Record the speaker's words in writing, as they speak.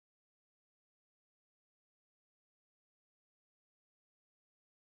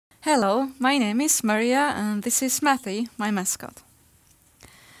Hello, my name is Maria and this is Matthew, my mascot.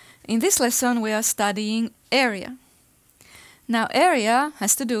 In this lesson we are studying area. Now area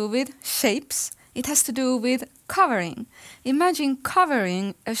has to do with shapes, it has to do with covering. Imagine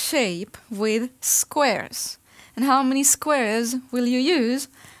covering a shape with squares. And how many squares will you use?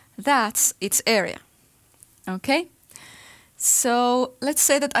 That's its area. Okay? So let's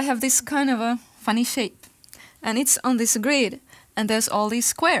say that I have this kind of a funny shape and it's on this grid. And there's all these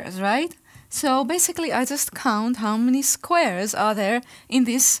squares, right? So basically I just count how many squares are there in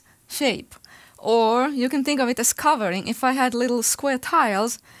this shape. Or you can think of it as covering. If I had little square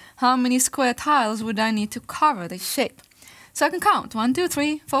tiles, how many square tiles would I need to cover this shape? So I can count 1, 2,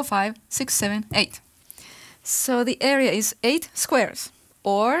 3, 4, 5, 6, 7, 8. So the area is 8 squares.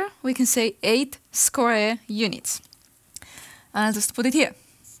 Or we can say 8 square units. I'll just put it here.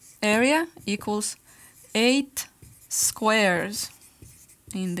 Area equals 8 squares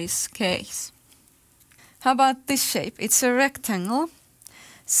in this case. How about this shape? It's a rectangle.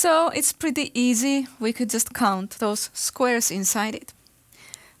 So it's pretty easy. We could just count those squares inside it.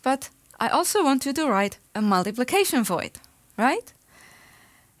 But I also want you to write a multiplication for it, right?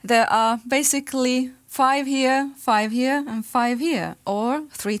 There are basically 5 here, and 5 here, or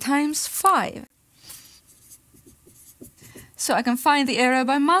 3 times 5. So I can find the area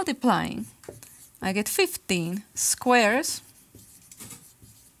by multiplying. I get 15 squares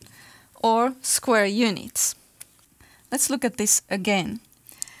or square units. Let's look at this again.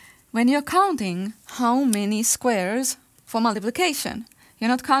 When you're counting how many squares for multiplication, you're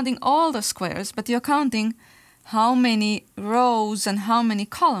not counting all the squares, but you're counting how many rows and how many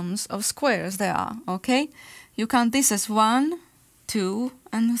columns of squares there are, okay? You count this as 1, 2,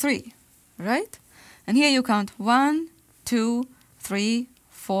 and 3, right? And here you count 1, 2, 3,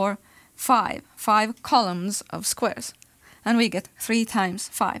 4, 5 columns of squares. And we get 3 times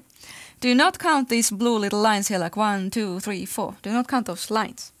 5. Do not count these blue little lines here like 1, 2, 3, 4. Do not count those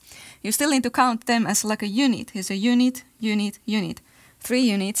lines. You still need to count them as like a unit. Here's a unit, unit, unit. 3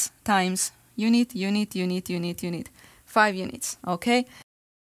 units times unit, unit, unit, unit, unit. 5 units, okay?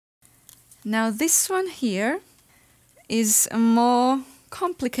 Now this one here is a more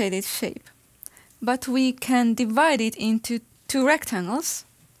complicated shape. But we can divide it into 2 rectangles,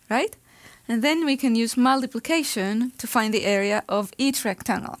 right? And then we can use multiplication to find the area of each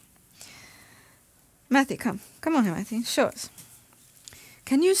rectangle. Matthew, come on here, Matthew, show us.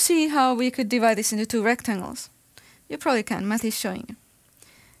 Can you see how we could divide this into 2 rectangles? You probably can. Matthew's showing you.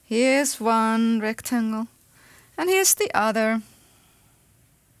 Here's one rectangle, and here's the other.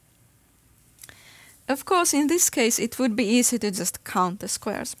 Of course, in this case, it would be easy to just count the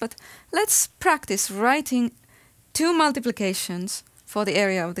squares, but let's practice writing 2 multiplications for the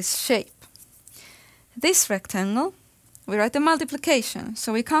area of this shape. This rectangle, we write the multiplication,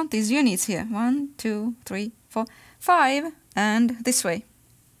 so we count these units here. 1, 2, 3, 4, 5, and this way,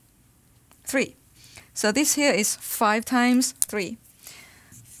 3. So this here is 5 times 3,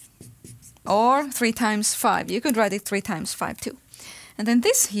 or 3 times 5. You could write it 3 times 5 too. And then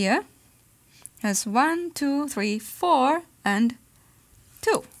this here has 1, 2, 3, 4, and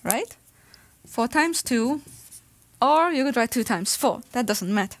 2, right? 4 times 2, or you could write 2 times 4. That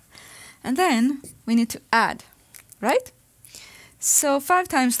doesn't matter. And then we need to add, right? So 5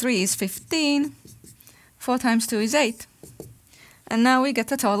 times 3 is 15, 4 times 2 is 8. And now we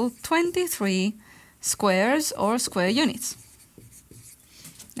get a total 23 squares or square units.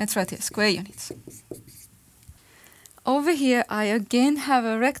 That's right here, square units. Over here I again have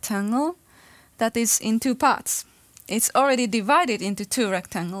a rectangle that is in 2 parts. It's already divided into 2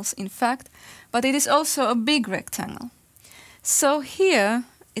 rectangles, in fact, but it is also a big rectangle. So here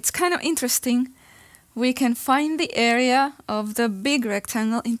it's kind of interesting. We can find the area of the big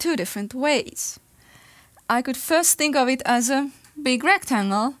rectangle in 2 different ways. I could first think of it as a big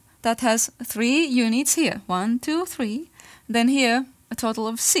rectangle that has 3 units here. 1, 2, 3. Then here a total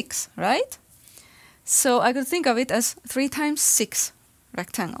of 6, right? So I could think of it as 3 times 6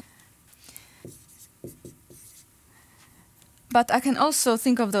 rectangle. But I can also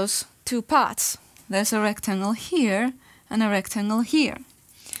think of those 2 parts. There's a rectangle here and a rectangle here.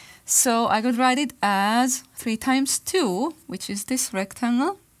 So I could write it as 3 times 2, which is this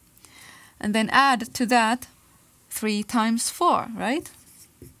rectangle, and then add to that 3 times 4, right?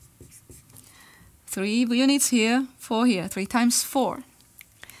 3 units here, 4 here, 3 times 4.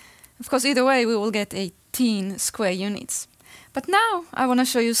 Of course, either way, we will get 18 square units. But now I want to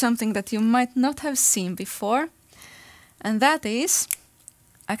show you something that you might not have seen before, and that is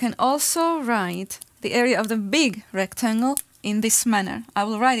I can also write the area of the big rectangle in this manner. I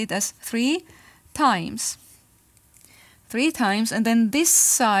will write it as 3 times 3 times, and then this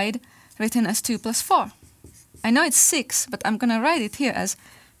side written as 2 plus 4. I know it's 6, but I'm going to write it here as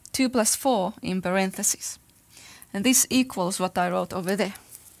 2 plus 4 in parentheses. And this equals what I wrote over there.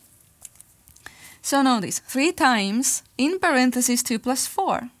 So notice, 3 times in parentheses 2 plus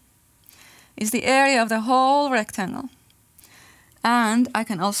 4 is the area of the whole rectangle. And I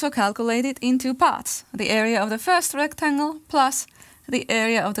can also calculate it in 2 parts. The area of the first rectangle plus the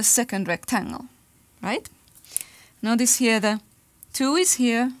area of the second rectangle. Right? Notice here the 2 is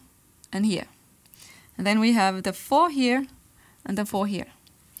here and here. And then we have the 4 here and the 4 here.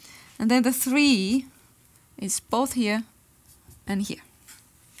 And then the 3 is both here and here.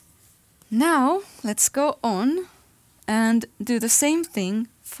 Now let's go on and do the same thing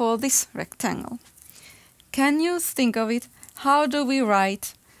for this rectangle. Can you think of it? How do we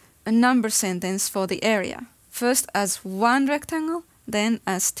write a number sentence for the area? First as one rectangle, then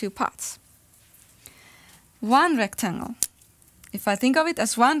as 2 parts. One rectangle. If I think of it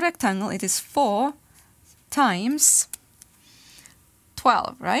as one rectangle, it is 4 times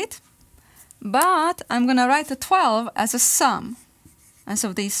 12, right? But I'm going to write the 12 as a sum, as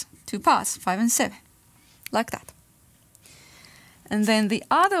of these 2 parts, 5 and 7, like that. And then the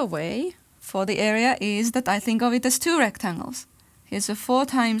other way for the area is that I think of it as 2 rectangles. Here's a 4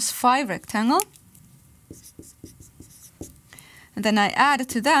 times 5 rectangle. And then I add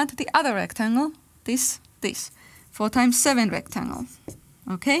to that the other rectangle, this, 4 times 7 rectangle.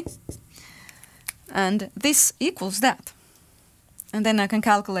 Okay? And this equals that. And then I can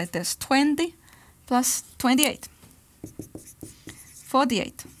calculate this 20 plus 28.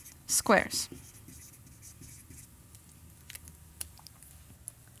 48 squares.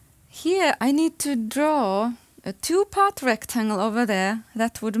 Here I need to draw a 2-part rectangle over there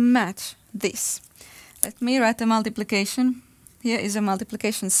that would match this. Let me write the multiplication. Here is a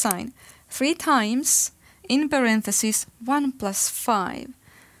multiplication sign. 3 times, in parentheses, 1 plus 5.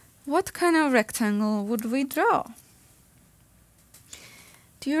 What kind of rectangle would we draw?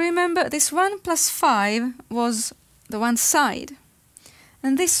 Do you remember this 1 plus 5 was the one side,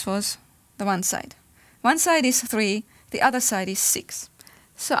 and this was the one side. One side is 3, the other side is 6.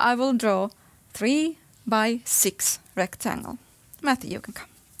 So I will draw 3 by 6 rectangle. Matthew, you can come.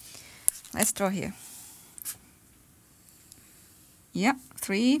 Let's draw here. Yeah,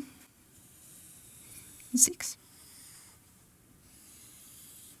 3 and 6.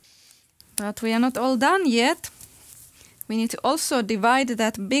 But we are not all done yet. We need to also divide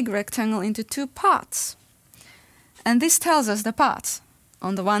that big rectangle into 2 parts. And this tells us the parts.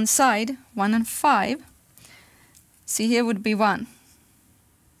 On the one side, 1 and 5. See, here would be 1.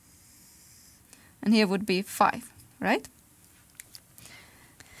 And here would be 5, right?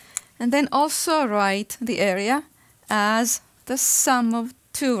 And then also write the area as the sum of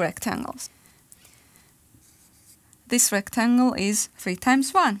 2 rectangles. This rectangle is 3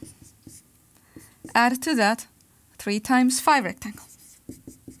 times 1. Add to that 3 times 5 rectangle.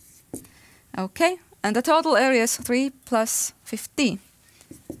 Okay, and the total area is 3 plus 15,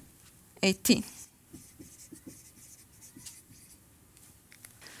 18.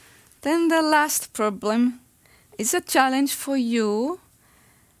 Then the last problem is a challenge for you.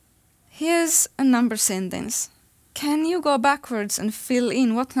 Here's a number sentence. Can you go backwards and fill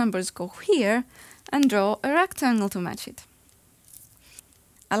in what numbers go here and draw a rectangle to match it?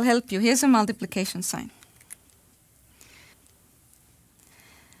 I'll help you. Here's a multiplication sign.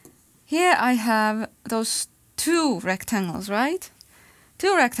 Here I have those 2 rectangles, right?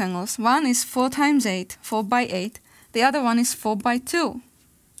 2 rectangles. One is 4 times 8, 4 by 8. The other one is 4 by 2.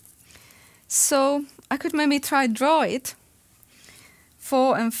 So I could maybe try draw it.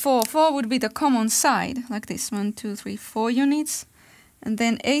 4 and 4. 4 would be the common side, like this. 1, 2, 3, 4 units. And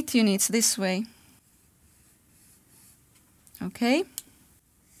then 8 units this way. Okay.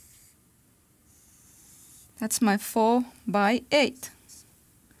 That's my 4 by 8.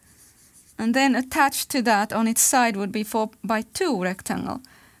 And then attached to that on its side would be 4 by 2 rectangle.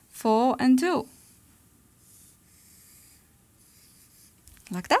 4 and 2.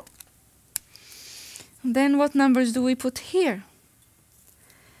 Like that. And then what numbers do we put here?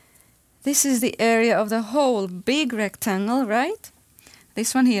 This is the area of the whole big rectangle, right?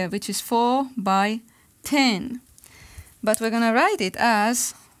 This one here, which is 4 by 10. But we're going to write it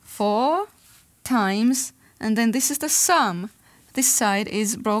as 4 times, and then this is the sum. This side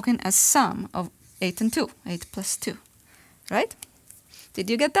is broken as sum of 8 and 2, 8 plus 2, right? Did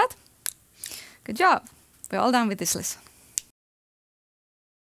you get that? Good job. We're all done with this lesson.